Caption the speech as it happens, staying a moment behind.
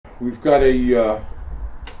we've got a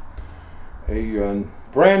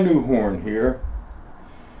brand new horn here.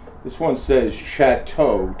 This one says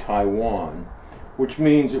Chateau Taiwan, which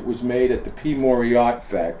means it was made at the P. Moriarty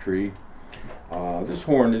factory. This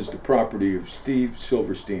horn is the property of Steve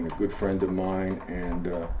Silverstein, a good friend of mine,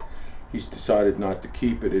 and he's decided not to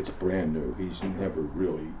keep it. It's brand new. He's never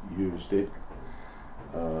really used it.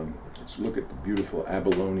 Let's look at the beautiful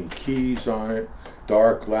abalone keys on it.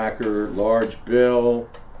 Dark lacquer, large bill,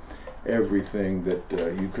 everything that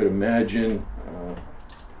you could imagine.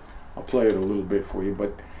 I'll play it a little bit for you,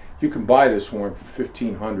 but you can buy this horn for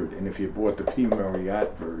 $1,500, and if you bought the P.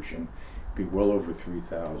 Moriarty version, it'd be well over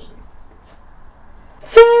 $3,000.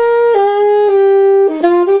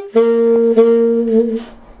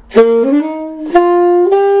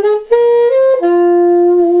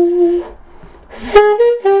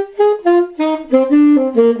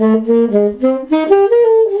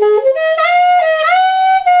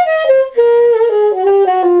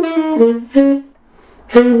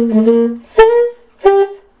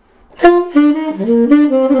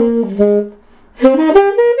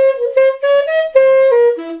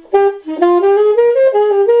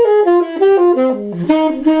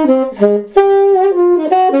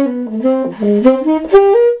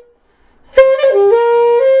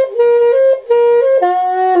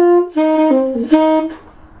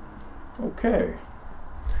 Okay,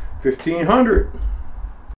 1,500.